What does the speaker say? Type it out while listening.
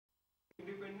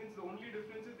The only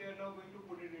difference is they are now going to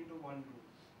put it into one room.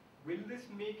 Will this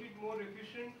make it more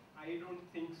efficient? I don't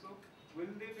think so. Will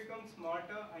they become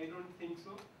smarter? I don't think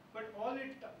so. But all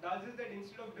it does is that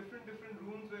instead of different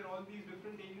rooms where all these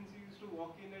different agencies used to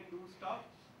walk in and do stuff,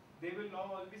 they will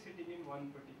now all be sitting in one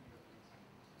particular place.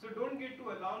 So don't get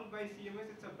too alarmed by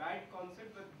CMS. It's a bad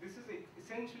concept, but this is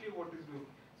essentially what it's doing.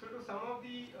 So to some of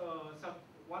the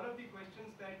one of the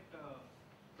questions that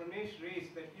Pranesh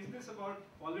raised, that is this about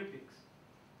politics?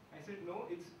 I said no.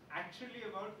 It's actually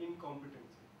about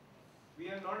incompetency.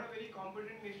 We are not a very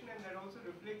competent nation, and that also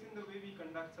reflects in the way we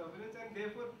conduct surveillance, and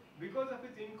therefore, because of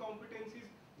its incompetencies,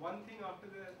 one thing after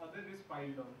the other is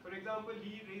piled on. For example,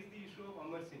 he raised the issue of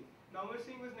Amar Singh. Now, Amar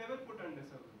Singh was never put under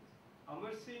surveillance.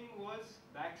 Amar Singh was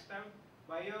backstabbed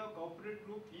by a corporate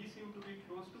group he seemed to be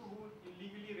close to, who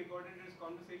illegally recorded his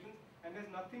conversations and has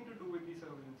nothing to do with the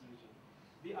surveillance regime.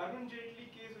 The Arun Jaitley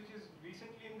case, which is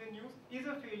recently in the news, is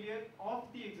a failure of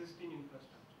the existing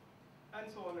infrastructure, and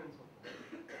so on and so forth.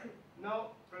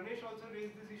 Now, Pranesh also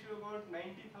raised this issue about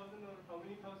 90,000 or how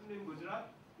many thousand in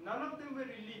Gujarat. None of them were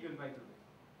illegal, by the way.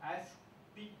 As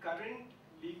the current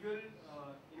legal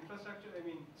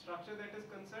structure that is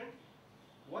concerned,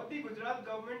 what the Gujarat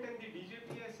government and the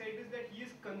DJP has said is that he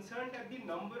is concerned at the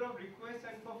number of requests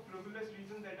and for frivolous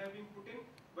reasons that have been put in.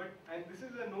 But, and this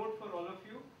is a note for all of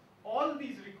you, all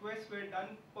these requests were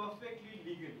done perfectly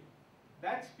legally.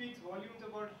 That speaks volumes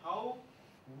about how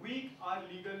weak our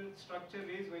legal structure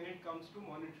is when it comes to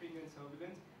monitoring and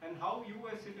surveillance, and how you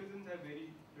as citizens have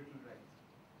very little rights.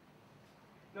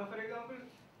 Now, for example,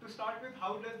 to start with,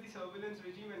 how does the surveillance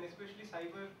regime and especially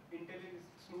cyber intelligence,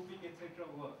 snooping, etc.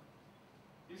 work?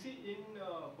 You see, in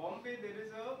Bombay, there is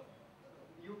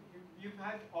you've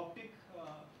had optic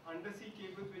undersea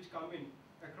cables which come in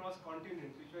across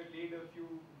continents, which were laid a few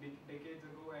decades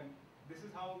ago, and this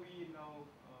is how we now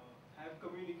have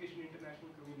communication,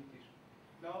 international communication.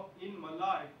 Now, in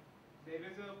Malad, there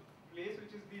is a place which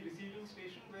is the receiving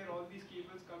station where all these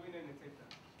cables come in and etc.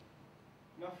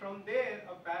 Now, from there,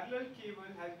 a parallel cable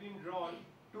has been drawn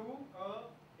to a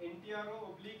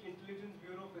NTRO/Intelligence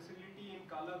Bureau facility in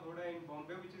Kala Ghoda in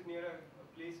Bombay, which is near a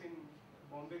place in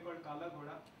Bombay called Kala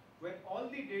Ghoda, where all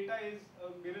the data is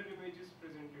mirror images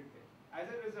presented there. As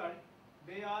a result,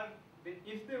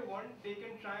 if they want, they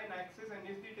can try and access, and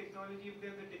if they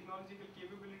have the technological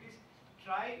capabilities,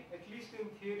 try, at least in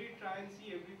theory, try and see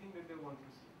everything that they want to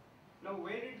see. Now,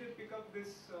 where did they pick up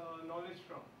this knowledge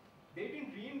from? They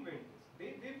didn't reinvent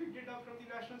this. They picked it up from the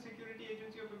National Security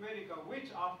Agency of America,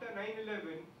 which after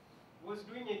 9/11 was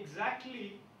doing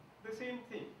exactly the same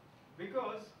thing.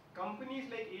 Because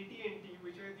companies like AT&T,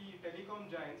 which are the telecom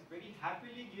giants, very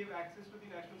happily gave access to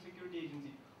the National Security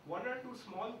Agency. One or two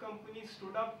small companies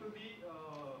stood up to the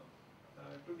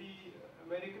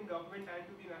American government and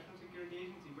to the National Security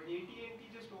Agency, but AT&T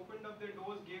just opened up their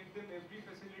doors, gave them every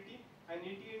facility, and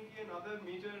AT&T and other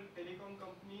major telecom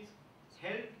companies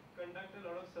helped conduct a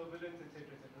lot of surveillance, etc.,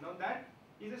 etc. Now that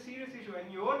is a serious issue,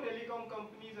 and your telecom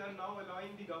companies are now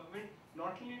allowing the government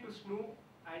not only to snoop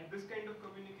at this kind of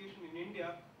communication in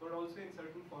India, but also in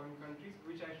certain foreign countries,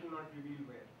 which I shall not reveal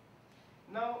where.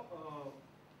 Now,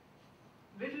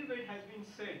 little bit has been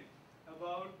said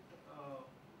about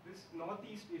this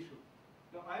Northeast issue.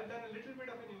 Now, I've done a little bit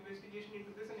of an investigation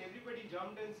into this, and everybody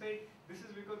jumped and said this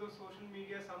is because of social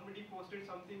media. Somebody posted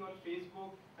something on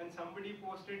Facebook, and somebody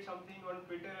posted something on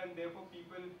Twitter, and therefore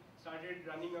people started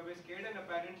running away scared, and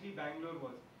apparently Bangalore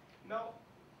was. Now,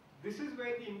 this is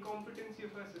where the incompetency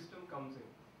of our system comes in.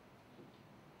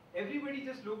 Everybody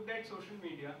just looked at social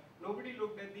media, nobody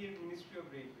looked at the Ministry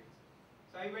of Railways.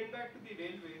 So I went back to the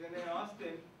railways and I asked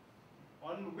them,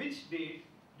 on which date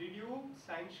did you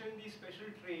sanction these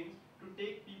special trains to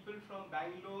take people from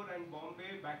Bangalore and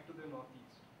Bombay back to the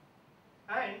Northeast?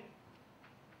 And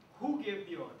who gave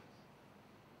the orders?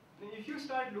 Now, if you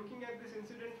start looking at this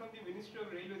incident from the Ministry of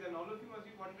Railways, and all of you must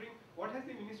be wondering, what has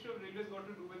the Ministry of Railways got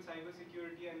to do with cyber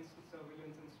security and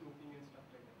surveillance and snooping and stuff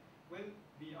like that? Well,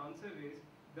 the answer is,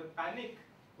 the panic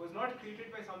was not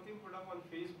created by something put up on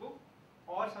Facebook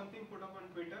or something put up on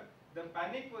Twitter. The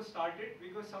panic was started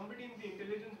because somebody in the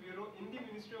Intelligence Bureau in the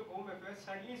Ministry of Home Affairs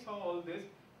suddenly saw all this,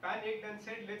 panicked and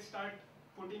said, let's start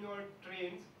putting out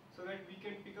trains so that we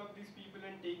can pick up these people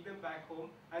and take them back home.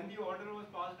 And the order was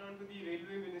passed on to the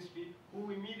Railway Ministry,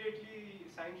 who immediately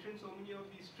sanctioned so many of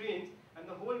these trains, and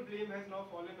the whole blame has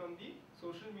now fallen on the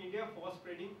social media for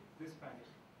spreading this panic.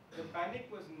 The panic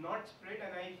was not spread,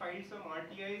 and I filed some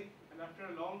RTIs, and after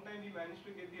a long time we managed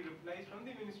to get the replies from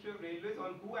the Ministry of Railways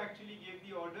on who actually gave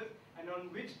the orders and on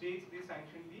which dates they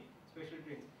sanctioned the special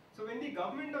trains. So when the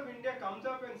government of India comes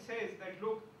up and says that,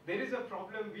 look, there is a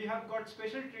problem, we have got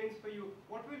special trains for you,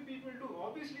 what will people do?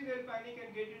 Obviously they'll panic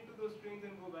and get into those trains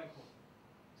and go back home.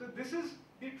 So this is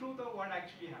the truth of what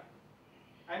actually happened.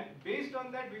 And based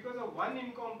on that, because of one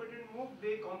incompetent move,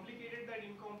 they complicated that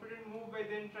incompetent move by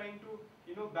then trying to,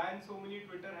 ban so many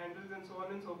Twitter handles and so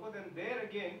on and so forth. And there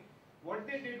again, what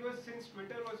they did was, since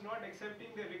Twitter was not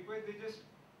accepting their request, they just,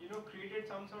 created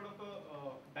some sort of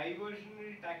a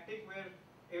diversionary tactic where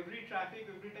every traffic,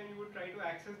 every time you would try to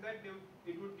access that,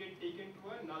 it would get taken to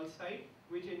a null site,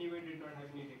 which anyway did not have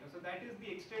any data. So that is the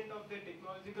extent of their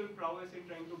technological prowess in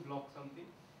trying to block something.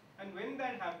 And when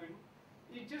that happened,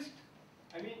 it just,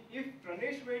 if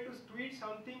Pranesh were to tweet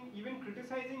something even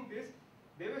criticizing this,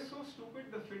 they were so stupid,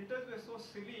 the filters were so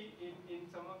silly in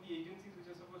some of the agencies which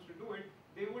are supposed to do it,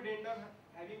 they would end up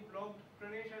having blocked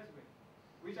Pranesh as well.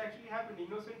 Which actually happened.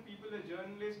 Innocent people, a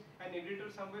journalist, an editor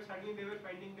somewhere, suddenly they were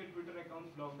finding their Twitter accounts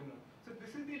blocked and all. So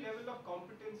this is the level of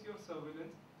competency of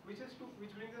surveillance, which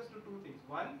brings us to two things.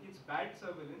 One, it's bad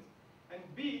surveillance, and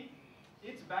B,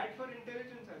 it's bad for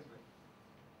intelligence as well.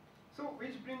 So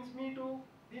which brings me to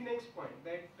the next point,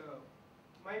 that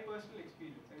my personal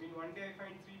experience. One day I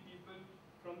find 3 people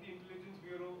from the Intelligence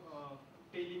Bureau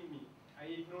tailing me.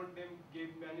 I ignored them,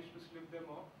 managed to slip them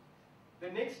off. The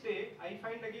next day, I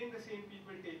find again the same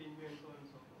people tailing me and so on and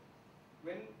so forth.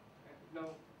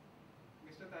 Now,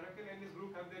 Mr. Tharakan and his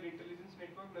group have their intelligence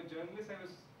network. Now, journalists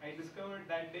I discovered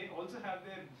that day also have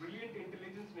their brilliant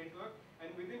intelligence network,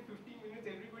 and within 15 minutes,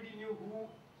 everybody knew who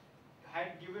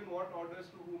had given what orders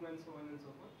to whom and so on and so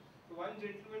forth. So one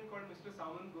gentleman called Mr.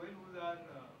 Samant Goel, who is our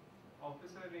raw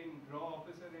officer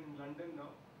in London now,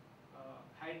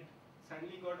 had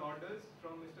suddenly got orders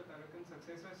from Mr. Tharakan's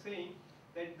successor saying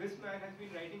that this man has been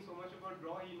writing so much about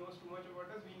raw, he knows too much about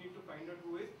us, we need to find out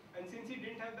who is. And since he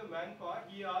didn't have the manpower,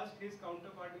 he asked his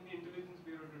counterpart in the Intelligence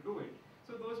Bureau to do it.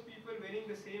 So those people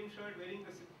wearing the same shirt,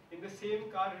 in the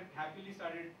same car, happily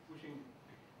started pushing him.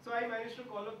 So I managed to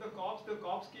call up the cops. The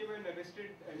cops came and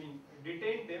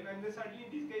detained them, and then suddenly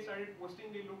these guys started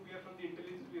posting, look, we are from the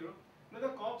Intelligence Bureau. Now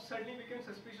the cops suddenly became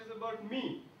suspicious about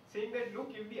me, saying that,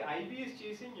 look, if the IB is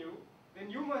chasing you, then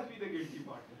you must be the guilty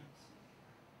party.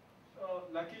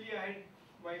 Luckily I had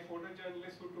my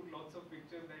photojournalist who took lots of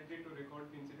pictures that day to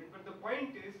record the incident. But the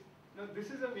point is, now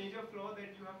this is a major flaw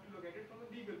that you have to look at it from a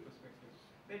legal perspective.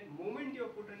 That moment you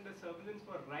are put under surveillance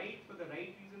for the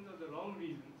right reasons or the wrong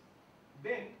reasons,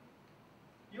 then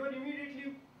you are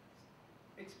immediately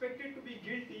expected to be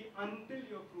guilty until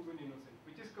you are proven innocent,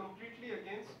 which is completely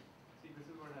against, see, this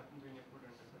is what happens when you are put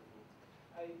under surveillance.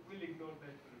 I will ignore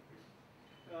that for a bit.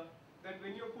 That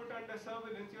when you are put under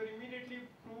surveillance, you are immediately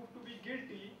proved to be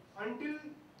guilty until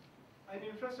an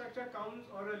infrastructure comes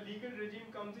or a legal regime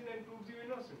comes in and proves you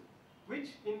innocent,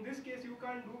 which in this case you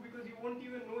can't do because you won't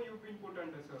even know you've been put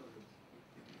under surveillance.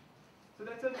 So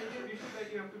that's a major issue that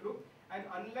you have to look. And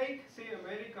unlike, say,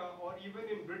 America or even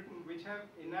in Britain, which have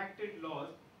enacted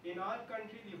laws, in our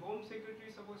country, the Home Secretary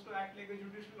is supposed to act like a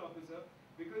judicial officer,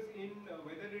 because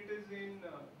whether it is in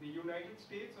the United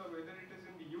States or whether it is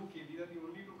in the UK, these are the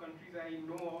only 2 countries I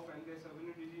know of and their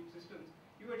surveillance regime systems,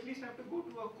 you at least have to go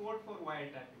to a court for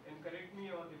wiretapping. And correct me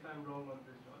if I'm wrong on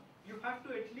this, John. You have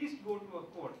to at least go to a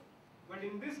court. But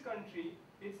in this country,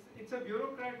 it's a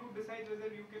bureaucrat who decides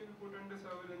whether you can be put under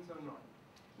surveillance or not.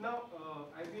 Now,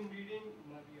 I've been reading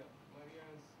Maria's,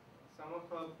 some of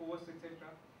her posts, etc.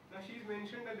 Now, she's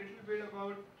mentioned a little bit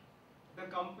about the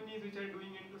companies which are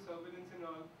doing into surveillance and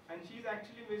all, and she's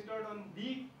actually missed out on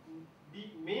the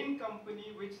main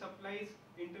company which supplies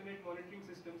internet monitoring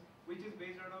systems, which is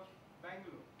based out of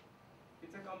Bangalore.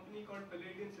 It's a company called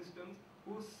Palladian Systems,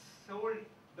 who sold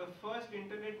the first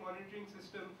internet monitoring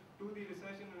system to the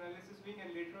research and analysis wing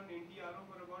and later on NTRO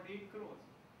for about 8 crores.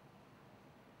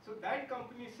 So that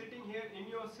company is sitting here in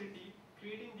your city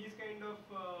creating these kind of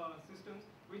systems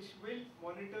which will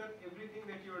monitor everything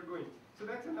that you are doing. So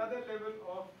that's another level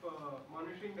of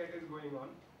monitoring that is going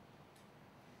on.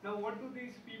 Now what do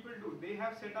these people do? They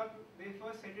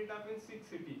first set it up in 6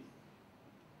 cities.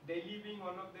 Delhi being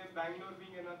one of them, Bangalore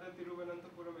being another,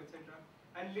 Thiruvananthapuram, etc.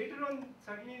 And later on,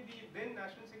 suddenly the then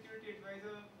National Security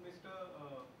Advisor, Mr.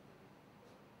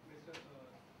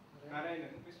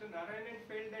 Narayanan. Mr. Narayanan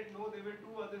felt that no, there were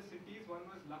 2 other cities. One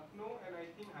was Lucknow and I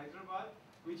think Hyderabad,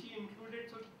 which he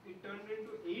included. So it turned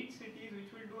into 8 cities which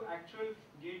will do actual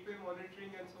gateway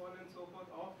monitoring and so on and so forth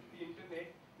of the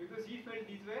internet, because he felt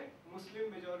these were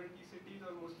Muslim majority cities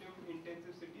or Muslim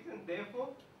intensive cities, and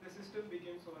therefore the system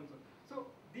became so and so. So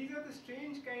these are the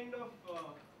strange kind of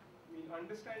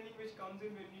understanding which comes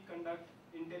in when we conduct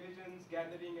intelligence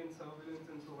gathering and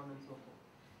surveillance and so on and so forth.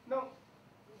 Now,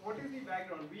 what is the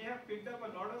background? We have picked up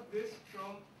a lot of this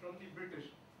from the British.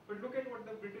 But look at what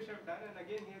the British have done, and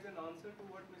again here's an answer to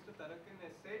what Mr. Tharakan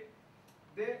has said.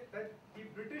 That the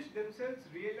British themselves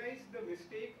realized the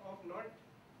mistake of not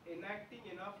enacting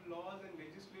enough laws and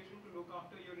legislation to look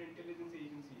after your intelligence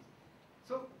agencies.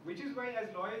 So, which is why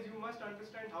as lawyers you must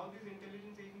understand how these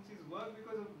intelligence agencies work,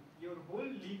 because your whole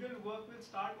legal work will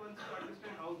start once you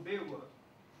understand how they work.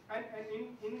 And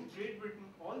in Great Britain,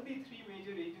 all the three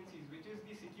major agencies, which is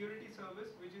the Security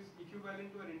Service, which is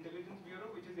equivalent to our Intelligence Bureau,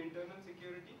 which is Internal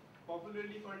Security,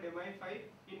 popularly called MI5,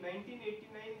 in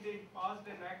 1989 they passed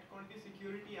an act called the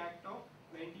Security Act of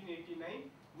 1989,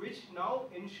 which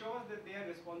now ensures that they are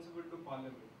responsible to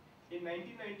Parliament. In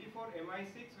 1994,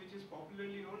 MI6, which is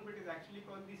popularly known but is actually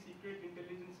called the Secret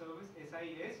Intelligence Service,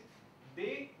 SIS,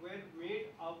 they were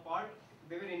made a part.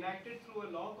 They were enacted through a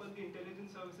law called the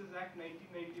Intelligence Services Act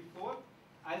 1994,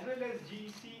 as well as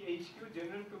GCHQ,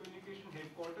 General Communication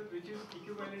Headquarters, which is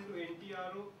equivalent to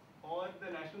NTRO or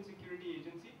the National Security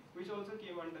Agency, which also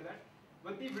came under that.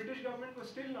 But the British government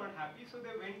was still not happy, so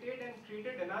they went ahead and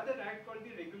created another act called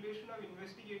the Regulation of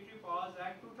Investigatory Powers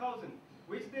Act 2000,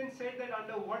 which then said that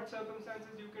under what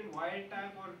circumstances you can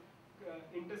wiretap or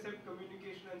intercept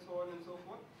communication and so on and so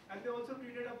forth. And they also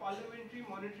created a parliamentary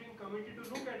monitoring committee to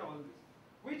look at all this,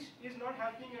 which is not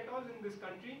happening at all in this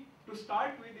country. To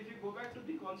start with, if you go back to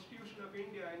the Constitution of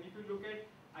India and if you look at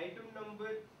item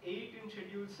number 8 in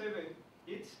Schedule 7,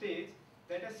 it states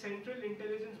that a Central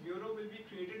Intelligence Bureau will be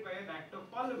created by an Act of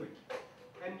Parliament.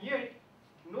 And yet,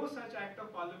 no such Act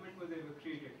of Parliament was ever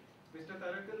created. Mr.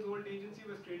 Tharakan's old agency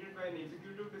was created by an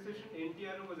executive decision,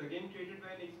 NTRO was again created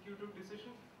by an executive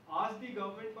decision. Ask the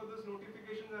government for those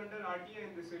notifications under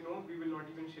RTA and they say, no, we will not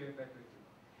even share that with you.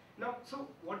 Now, so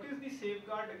what is the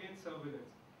safeguard against surveillance?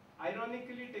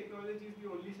 Ironically, technology is the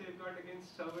only safeguard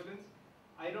against surveillance.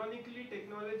 Ironically,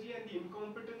 technology and the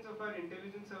incompetence of our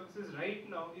intelligence services right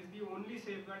now is the only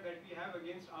safeguard that we have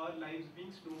against our lives being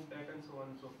snooped at and so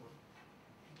on and so forth.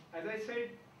 As I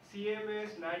said,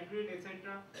 CMS, NatGrid,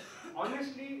 etc.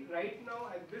 Honestly, right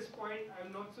now at this point,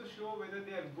 I'm not so sure whether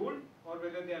they are good or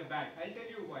whether they are bad. I'll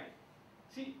tell you why.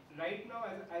 See, right now,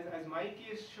 as my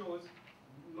case shows,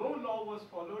 no law was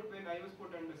followed when I was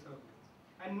put under surveillance.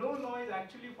 And no law is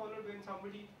actually followed when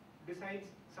somebody decides,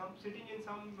 sitting in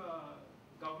some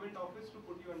government office to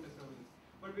put you under surveillance.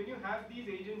 But when you have these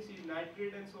agencies,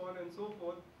 NatGrid and so on and so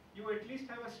forth, you at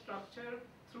least have a structure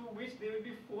through which they will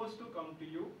be forced to come to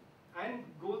you and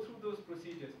go through those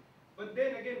procedures. But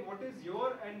then again, what is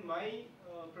your and my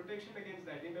protection against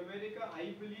that? In America,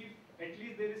 I believe at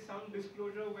least there is some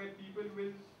disclosure where people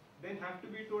will then have to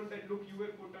be told that, look, you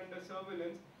were put under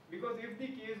surveillance, because if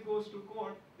the case goes to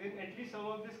court, then at least some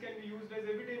of this can be used as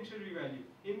evidentiary value.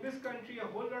 In this country, a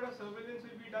whole lot of surveillance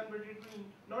will be done, but it will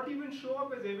not even show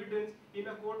up as evidence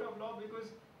in a court of law because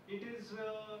it is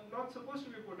not supposed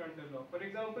to be put under law. For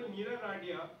example, Meera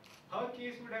Radia, her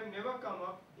case would have never come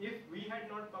up if we had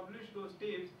not published those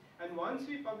tapes, and once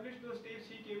we published those tapes,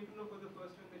 she came to know for the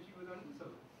first time that she was under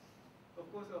surveillance. Of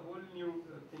course, a whole new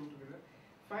thing together.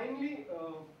 Finally,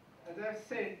 as I've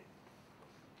said,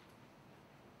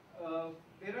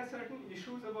 there are certain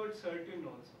issues about certain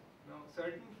also. Now,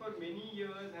 certain for many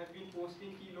years have been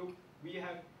posting, look, we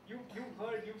have, you've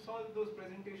heard, you saw those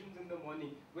presentations in the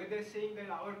morning where they're saying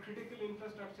that our critical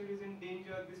infrastructure is in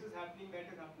danger, this is happening, that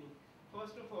is happening.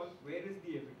 First of all, where is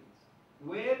the evidence?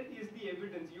 Where is the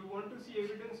evidence? You want to see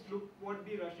evidence? Look what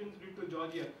the Russians did to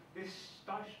Georgia. They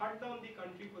shut down the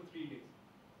country for 3 days.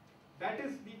 That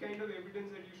is the kind of evidence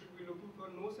that you should be looking for.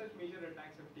 No such major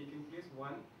attacks have taken place,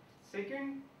 one.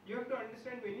 Second, you have to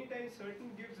understand many times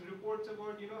certain gives reports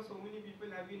about, so many people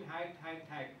have been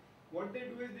hacked. What they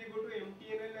do is they go to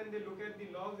MTNL and they look at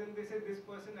the logs and they say this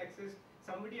person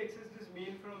somebody accessed this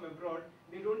mail from abroad.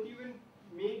 They don't even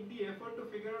make the effort to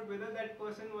figure out whether that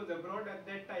person was abroad at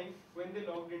that time when they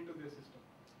logged into the system.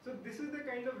 So this is the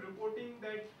kind of reporting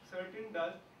that certain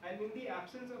does, and in the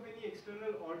absence of any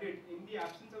external audit, in the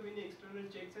absence of any external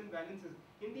checks and balances,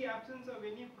 in the absence of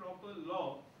any proper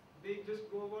law, they just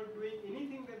go about doing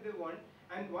anything that they want,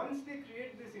 and once they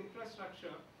create this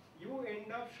infrastructure, you end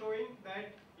up showing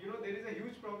that there is a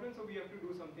huge problem, so we have to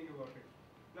do something about it.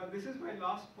 Now this is my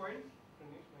last point,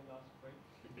 Pranesh, my last point.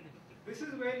 This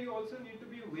is where you also need to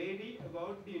be wary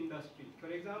about the industry. For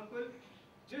example,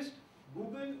 just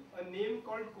Google a name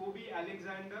called Kobe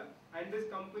Alexander and this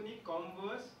company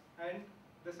Converse and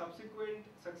the subsequent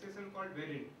successor called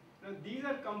Verin. Now these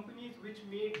are companies which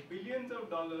made billions of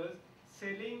dollars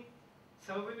selling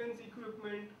surveillance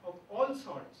equipment of all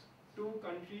sorts to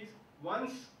countries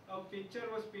once a picture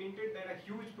was painted that a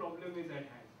huge problem is at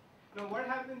hand. Now what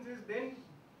happens is then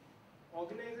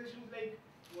organizations like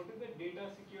what is the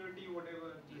data security,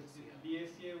 whatever, DSCI.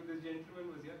 DSCI, this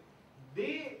gentleman was here.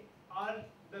 They are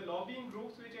the lobbying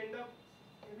groups which end up,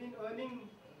 earning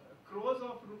crores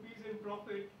of rupees in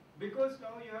profit because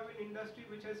now you have an industry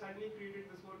which has suddenly created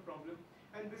this whole problem.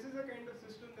 And this is a kind of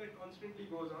system that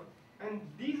constantly goes on. And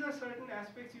these are certain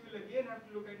aspects you will again have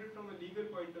to look at it from a legal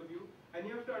point of view. And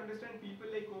you have to understand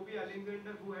people like Kobe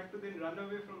Alexander, who had to then run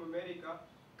away from America,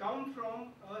 come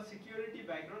from a security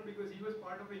background because he was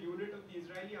part of a unit of the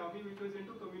Israeli army which was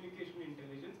into communication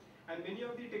intelligence. And many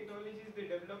of the technologies they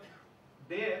developed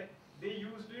there, they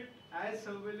used it as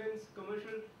surveillance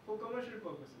for commercial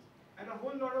purposes. And a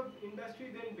whole lot of industry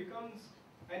then becomes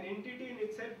an entity in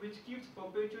itself which keeps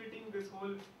perpetuating this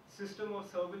whole system of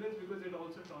surveillance because it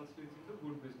also translates into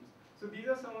good business. So these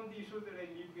are some of the issues that I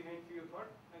leave behind for your thought,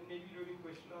 and maybe during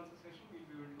question and answer session we'll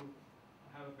be able to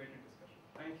have a better discussion.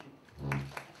 Thank you.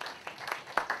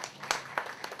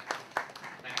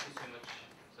 Thank you so much,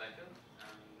 Saikat.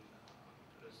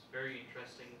 It was very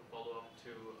interesting follow-up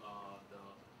to the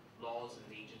laws and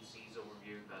agencies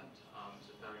overview that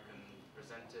Mr. Tharakan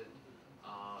presented,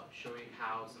 showing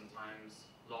how sometimes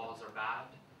laws are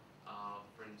bad.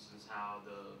 For instance, how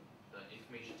the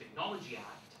Information Technology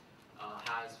Act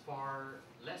has far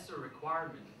lesser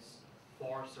requirements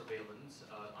for surveillance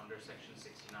under Section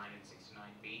 69 and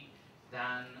 69B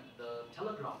than the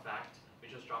Telegraph Act,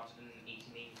 which was drafted in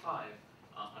 1885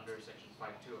 under Section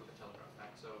 5.2 of the Telegraph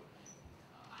Act. So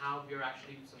how we are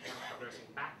actually sometimes progressing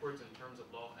backwards in terms of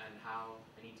law, and how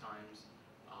many times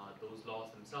those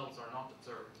laws themselves are not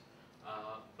observed.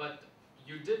 But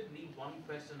you did leave one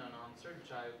question unanswered, which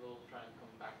I will try and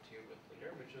come back to you with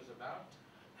later, which was about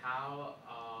how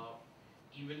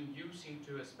even you seem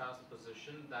to espouse the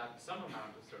position that some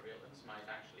amount of surveillance might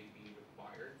actually be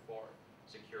required for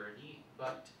security,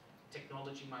 but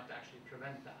technology might actually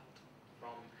prevent that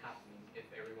from happening if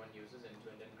everyone uses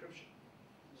end-to-end encryption.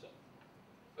 So,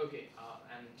 okay,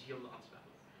 and he'll answer that.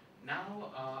 Now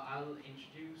I'll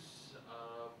introduce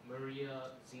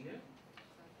Maria Xynou,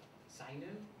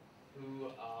 who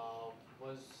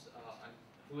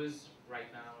is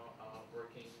right now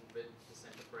working with the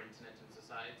Center for Internet and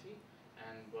Society,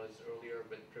 and was earlier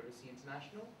with Privacy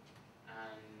International,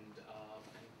 and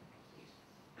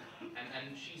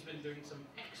she's been doing some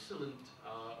excellent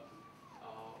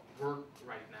work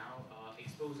right now,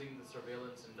 exposing the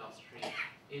surveillance industry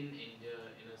in India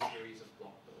in a series of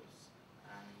blog posts,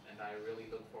 and I really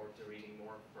look forward to reading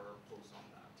more of her posts on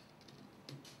that.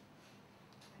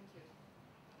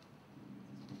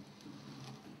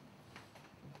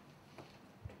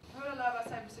 I heard a lot about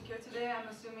cybersecurity today. I'm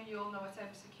assuming you all know what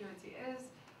cybersecurity is.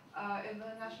 In the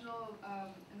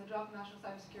draft National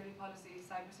Cybersecurity Policy,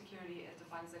 cybersecurity is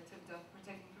defined as the activity of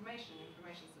protecting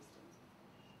information systems.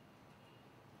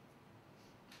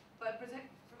 But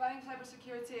providing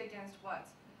cybersecurity against what?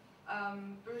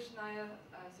 Bruce Naya,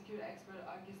 a security expert,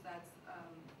 argues that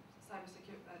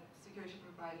security should be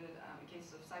provided in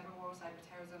cases of cyber war, cyber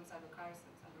terrorism, cyber crimes,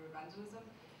 and cyber vandalism.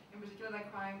 In particular, like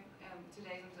crime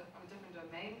today is on a different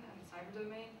domain, and the cyber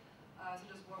domain,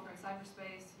 such as warfare in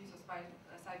cyberspace, use of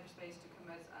cyberspace to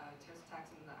commit terrorist attacks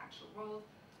in the actual world.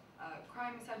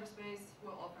 Crime in cyberspace,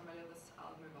 we're all familiar with this.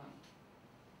 I'll move on.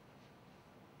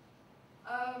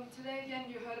 Today, again,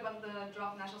 you heard about the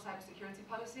draft National Cybersecurity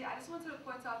Policy. I just wanted to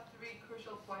point out 3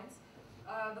 crucial points.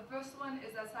 The first one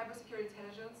is that cybersecurity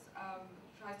intelligence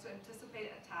tries to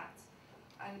anticipate attacks,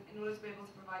 and in order to be able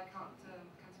to provide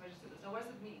countermeasures to this. Now, what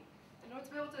does it mean? In order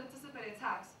to be able to anticipate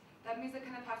attacks, that means they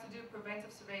kind of have to do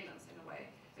preventive surveillance in a way.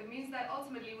 It means that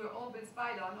ultimately we're all been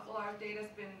spied on, all our data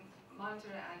has been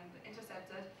monitored and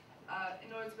intercepted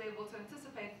in order to be able to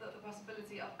anticipate the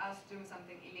possibility of us doing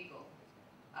something illegal.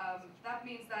 That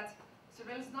means that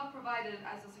surveillance is not provided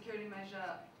as a security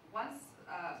measure once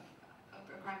a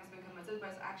crime has been committed, but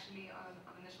it's actually on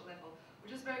an initial level,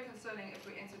 which is very concerning if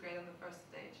we integrate on the first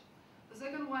stage. The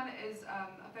second one is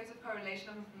effective correlation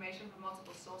of information from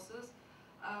multiple sources.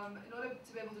 In order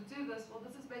to be able to do this, well,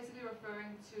 this is basically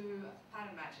referring to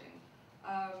pattern matching.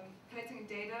 Collecting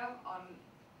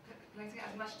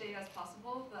as much data as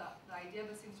possible. The idea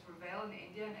that seems to prevail in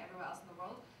India and everywhere else in the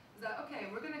world is that, okay,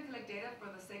 we're going to collect data for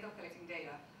the sake of collecting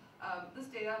data. This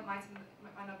data might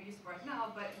not be useful right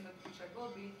now, but in the future it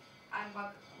will be. And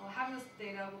while having this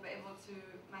data, we'll be able to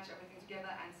match everything together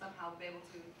and somehow be able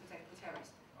to detect the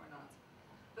terrorist or not.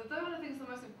 The third one I think is the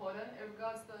most important. It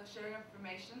regards the sharing of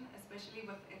information, especially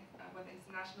with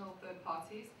international third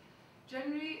parties.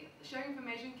 Generally, sharing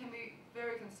information can be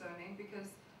very concerning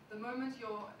because the moment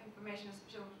your information is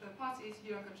shared with third parties,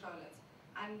 you don't control it.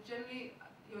 And generally,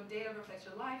 your data reflects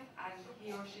your life, and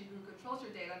he or she who controls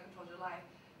your data controls your life.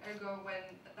 Ergo, when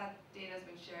that data has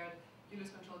been shared, you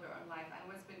lose control of your own life. And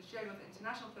what's been shared with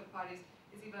international third parties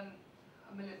is even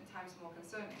a million times more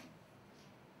concerning.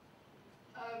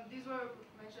 These were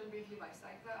mentioned briefly by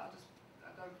Saikat. I'll just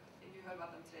go if you heard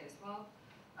about them today as well.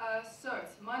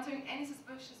 CERT, monitoring any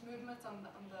suspicious movements on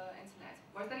the internet.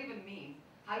 What does that even mean?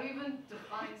 How do we even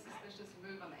define suspicious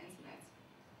move on the internet?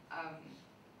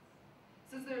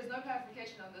 Since there is no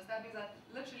clarification on this, that means that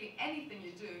literally anything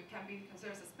you do can be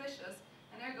considered suspicious,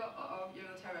 and there you go, uh-oh, you're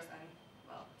a terrorist, and,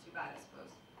 well, too bad, I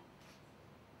suppose.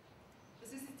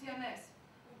 The CCTNS.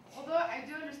 Although I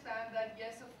do understand that,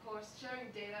 yes, of course,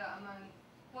 sharing data among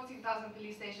 14,000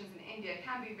 police stations in India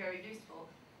can be very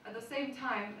useful. At the same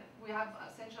time, we have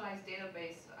a centralized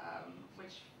database,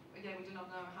 which, again, we do not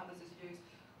know how this is used.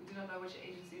 We do not know which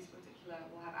agencies in particular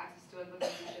will have access to it, but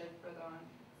will be shared further on,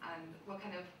 and what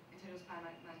kind of intelligence plan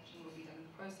management will be done in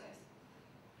the process.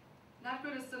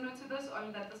 NatGrid is similar to this, only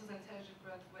that this is an intelligence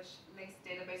grid which links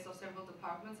databases of several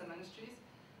departments and ministries.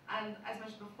 And as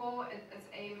mentioned before, its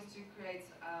aim is to create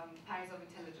patterns of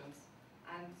intelligence.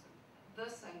 And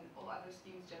this and all other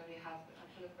schemes generally have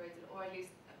proliferated, or at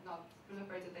least if not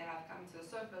proliferated, they have come to the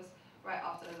surface right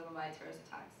after the Mumbai terrorist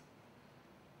attacks.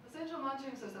 The central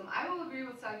monitoring system, I will agree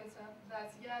with Saikat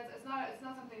that yeah, it's not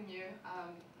something new.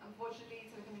 Unfortunately,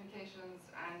 telecommunications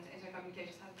and internet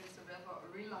communications have been surveilled for a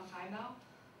really long time now.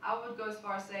 I would go as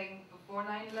far as saying before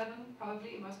 9/11,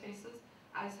 probably in most cases,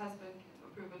 as has been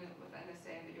proven with the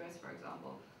NSA in the US, for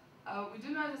example. We do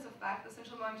know this a fact. The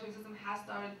central monitoring system has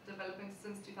started developing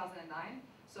since 2009,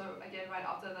 so again, right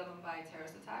after the Mumbai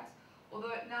terrorist attacks,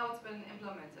 although now it's been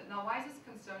implemented. Now, why is this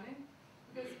concerning?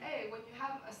 Because A, when you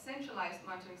have a centralized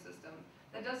monitoring system,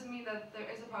 that does mean that there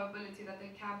is a probability that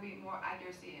there can be more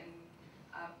accuracy in,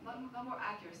 not more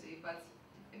accuracy, but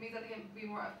it means that they can be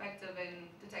more effective in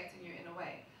detecting you in a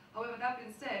way. However, that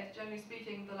being said, generally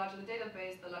speaking, the larger the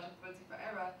database, the larger the probability for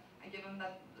error, and given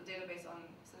that the database on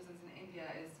citizens in India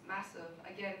is massive,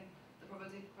 again, the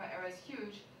probability for error is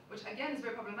huge, which again is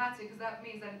very problematic because that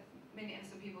means that many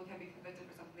innocent people can be convicted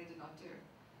for something they did not do.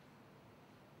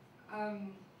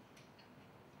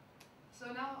 So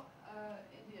now,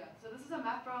 India. So this is a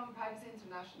map from Privacy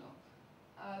International.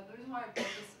 The reason why I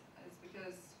brought this is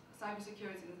because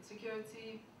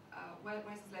cybersecurity, where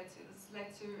has this led to? This has led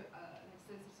to an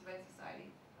extensive surveillance society,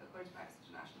 according to Privacy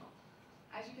International.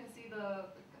 As you can see,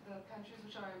 the countries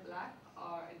which are in black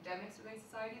are endemic surveillance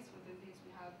societies. Within these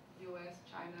we have US,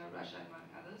 China, Russia, and among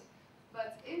others.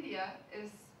 But India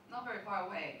is not very far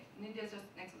away, and India is just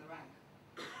next in the rank.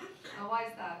 Now, why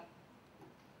is that?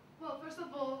 Well, first of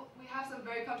all, we have some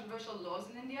very controversial laws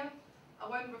in India. I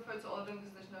won't refer to all of them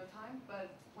because there's no time,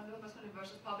 but one of the most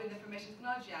controversial is probably the Information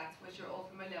Technology Act, which you're all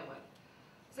familiar with.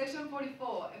 Section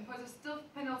 44 imposes stiff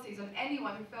penalties on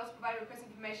anyone who fails to provide request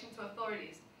information to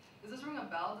authorities. Does this ring a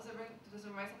bell? Does it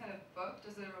remind some kind of book?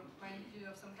 Does it remind you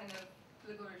of some kind of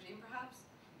political regime, perhaps?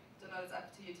 Don't know, it's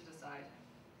up to you to decide.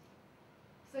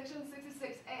 Section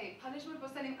 66A, punishment for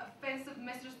sending offensive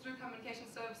messages through communication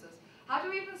services. How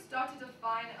do we even start to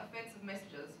define offensive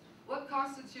messages? What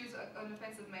constitutes an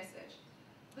offensive message?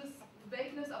 This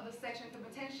vagueness of the section could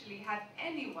potentially have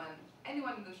anyone in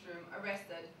this room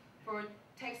arrested for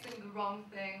texting the wrong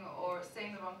thing or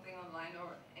saying the wrong thing online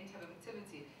or any type of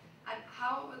activity. And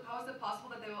how is it possible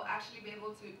that they will actually be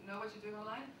able to know what you're doing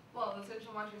online? Well, the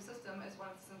central monitoring system is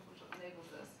one of the systems which enables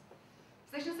this.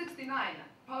 Section 69,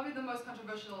 probably the most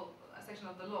controversial section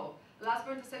of the law, allows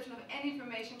for interception of any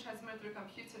information transmitted through a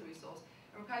computer resource.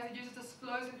 It requires the user to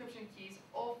disclose encryption keys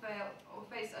or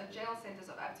face a jail sentence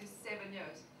of up to 7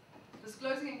 years.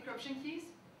 Disclosing encryption keys.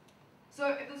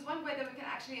 So if there's one way that we can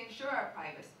actually ensure our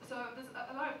privacy, so there's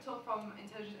a lot of talk from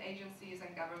intelligence agencies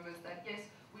and governments that yes,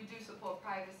 we do support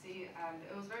privacy, and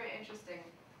it was very interesting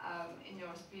in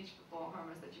your speech before,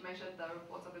 Hormis, that you mentioned the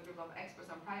reports of a group of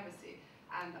experts on privacy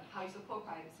and how you support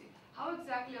privacy. How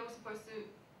exactly are we supposed to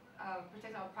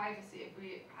protect our privacy if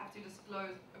we have to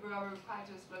disclose, if we are required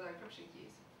to disclose our encryption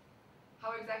keys?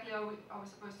 How exactly are we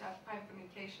supposed to have private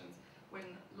communications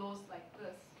when laws like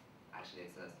this actually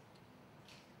exist?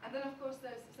 And then, of course,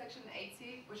 there's Section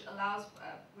 80, which allows,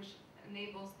 which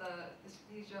enables the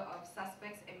seizure of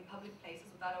suspects in public places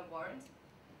without a warrant.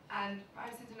 And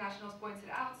Privacy International has pointed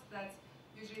out that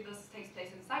usually this takes place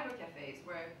in cyber cafes,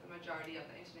 where the majority of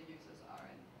the internet users are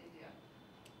in India.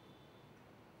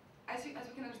 As we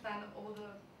can understand, all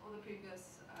the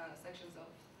previous sections of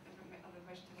the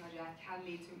Information Technology Act can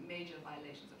lead to major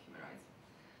violations of human rights.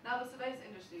 Now, the surveillance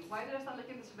industry. Why did I start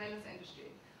looking at the surveillance industry?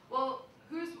 Well,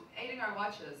 who's aiding our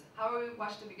watches? How are we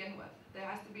watched to begin with? There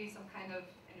has to be some kind of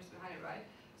industry behind it, right?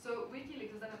 So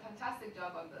WikiLeaks has done a fantastic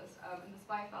job on this. In the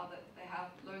spy file, that they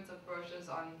have loads of brochures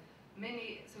on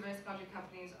many surveillance technology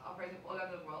companies operating all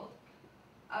over the world.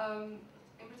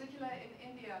 In particular, in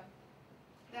India,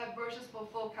 they have brochures for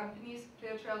 4 companies: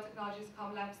 Clear Trail Technologies,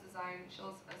 Comlabs Design,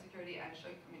 Shields Security, and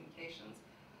Show Communications.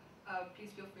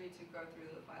 Please feel free to go through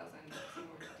the files and see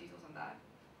more details on that.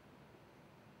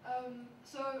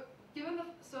 So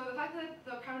the fact that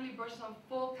there are currently brochures on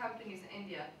 4 companies in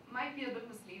India might be a bit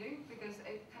misleading, because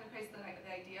it kind of creates the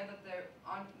idea that there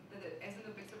isn't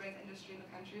a big surveillance industry in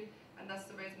the country, and thus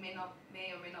surveillance may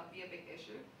or may not be a big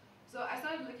issue. So I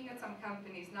started looking at some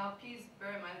companies. Now, please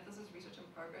bear in mind that this is research in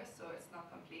progress, so it's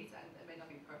not complete and it may not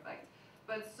be perfect.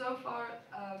 But so far,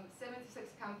 76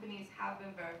 companies have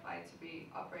been verified to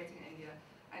be operating in India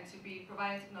and to be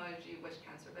providing technology which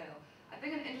can surveil. I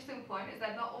think an interesting point is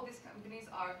that not all these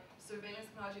companies are surveillance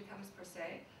technology companies per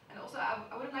se. And also,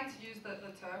 I wouldn't like to use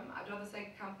the term. I'd rather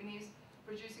say companies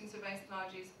producing surveillance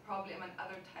technologies, probably among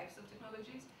other types of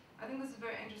technologies. I think this is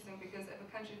very interesting, because if a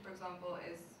country, for example,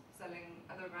 is selling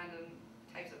other random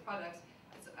types of products,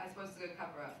 I suppose it's a good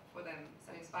cover-up for them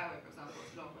selling spyware, for example,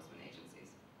 to law enforcement agencies.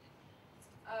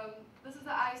 This is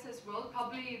the ISS World,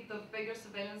 probably the biggest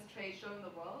surveillance trade show in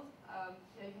the world.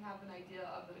 Here you can have an idea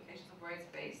of the locations of where it's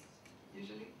based,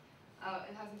 usually.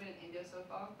 It hasn't been in India so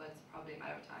far, but it's probably a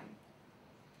matter of time.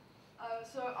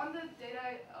 So on the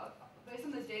data, based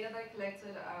on the data that I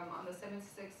collected on the 76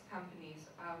 companies,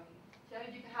 here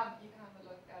you can have a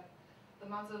look at the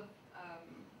amount of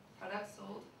products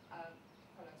sold,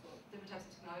 different types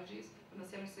of technologies from the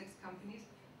 76 companies.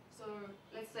 So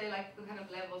let's say like the kind of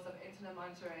levels of internet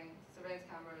monitoring, surveillance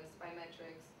cameras,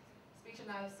 biometrics, speech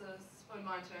analysis, phone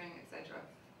monitoring, etc.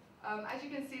 As you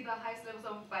can see, the highest levels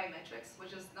of biometrics,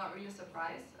 which is not really a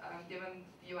surprise given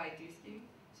the UID scheme.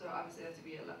 So obviously there has to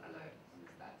be alert on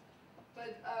that.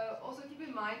 But also keep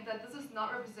in mind that this is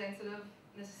not representative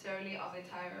necessarily of the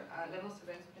entire level of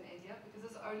surveillance within India, because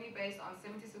it's only based on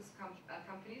 76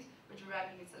 companies which are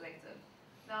randomly selected.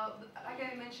 Now, like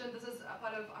I mentioned, this is a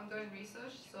part of ongoing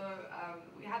research, so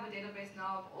we have a database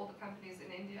now of all the companies in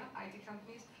India, IT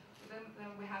companies. Then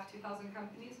we have 2,000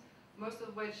 companies, most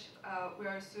of which we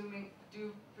are assuming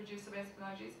do produce surveillance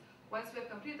technologies. Once we have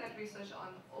completed that research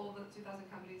on all the 2,000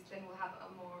 companies, then we'll have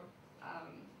a more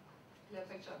clear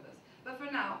picture of this. But for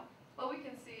now, what we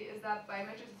can see is that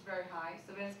biometrics is very high,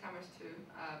 surveillance cameras too,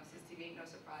 CCTV, no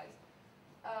surprise.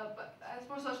 But as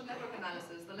for social network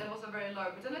analysis, the levels are very low.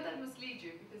 But don't let that mislead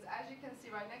you, because as you can see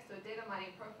right next to it, data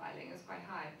mining profiling is quite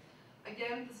high.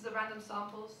 Again, this is a random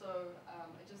sample, so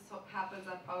it just so happens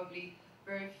that probably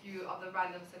very few of the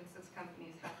random 76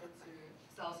 companies happen to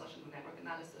sell social network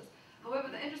analysis. However,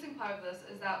 the interesting part of this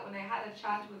is that when I had a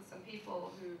chat with some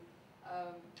people who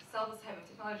sell this type of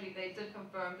technology, they did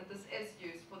confirm that this is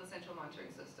used for the central monitoring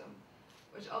system,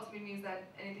 which ultimately means that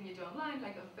anything you do online,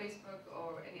 like on Facebook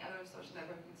or any other social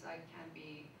networking site, can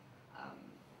be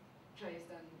traced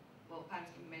and, well,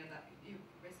 plans can be made of that. You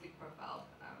basically profiled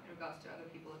in regards to other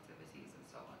people's activities and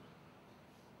so on.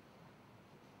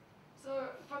 So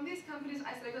from these companies,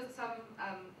 I selected some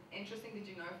interesting did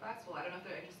you know facts. Well, I don't know if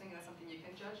they're interesting, that's something you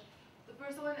can judge. The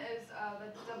first one is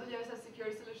that WSS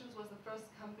Security Solutions was the first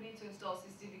company to install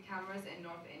CCTV cameras in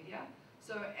North India.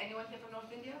 So anyone here from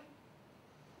North India?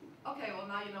 Okay, well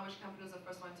now you know which company was the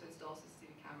first one to install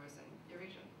CCTV cameras in your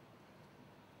region.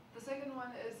 The second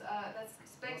one is that's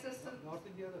Spec Systems. North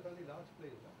India is a fairly large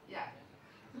place, huh? Yeah.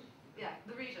 Yeah,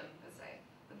 the region, let's say.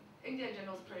 India in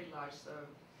general is pretty large, so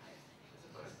I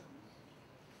suppose.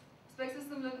 Spec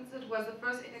Systems Limited was the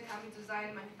first Indian company to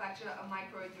design and manufacture a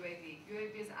micro UAV.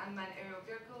 UAV is unmanned aerial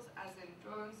vehicles, as in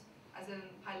drones, as in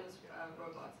pilotless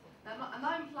robots. Now, I'm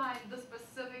not implying this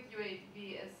specific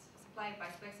UAV is supplied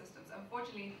by Spec Systems.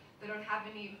 Unfortunately, they don't have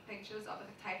any pictures of the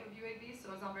type of UAV,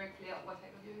 so it's not very clear what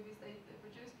type of UAVs they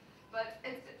produce. But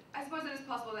I suppose it is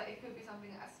possible that it could be something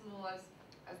as small as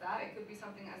that. It could be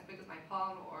something as big as my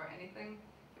palm or anything,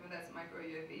 given that it's a micro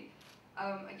UAV.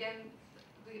 Again,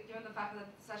 given the fact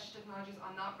that such technologies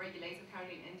are not regulated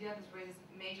currently in India, this raises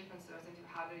major concerns into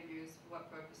how they're used, for what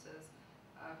purposes,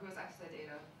 who has access to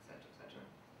data, etc., etc.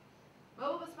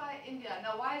 Mobile spy India.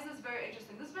 Now, why is this very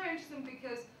interesting? This is very interesting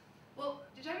because, well,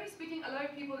 generally speaking, a lot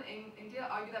of people in India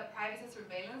argue that privacy and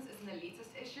surveillance is an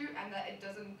elitist issue and that it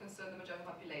doesn't concern the majority of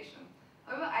the population.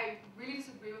 However, I really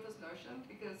disagree with this notion,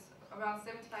 because around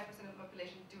 75% of the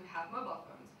population do have mobile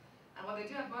phones. And while they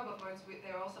do have mobile phones,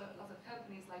 there are also lots of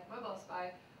companies like Mobile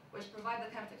Spy, which provide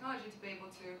the kind of technology to be able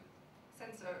to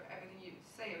censor everything you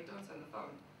say or don't say on the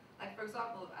phone. Like, for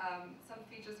example, some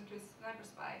features include Sniper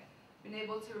Spy, being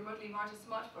able to remotely monitor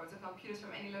smartphones and computers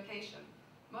from any location.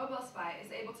 Mobile Spy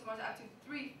is able to monitor up to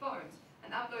 3 phones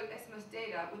and upload SMS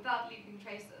data without leaving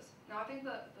traces. Now, I think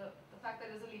the fact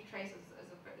that it doesn't leave traces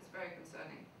is very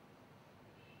concerning.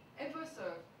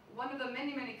 InfoServe. one of the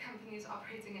many, many companies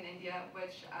operating in India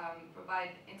which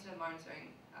provide internet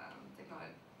monitoring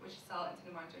technology, which sell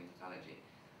internet monitoring technology.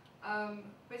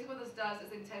 Basically what this does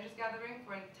is intelligence gathering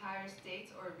for an entire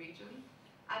state or a region,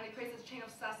 and it creates a chain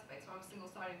of suspects from a single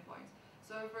starting point.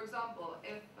 So for example,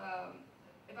 if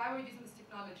I were using this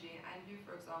technology and you,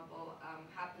 for example,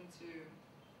 happen to,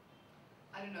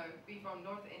 I don't know, be from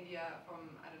North India,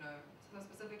 from, I don't know, some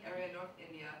specific area in North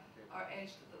India, or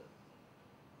edge to the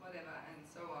whatever, and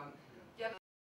so on.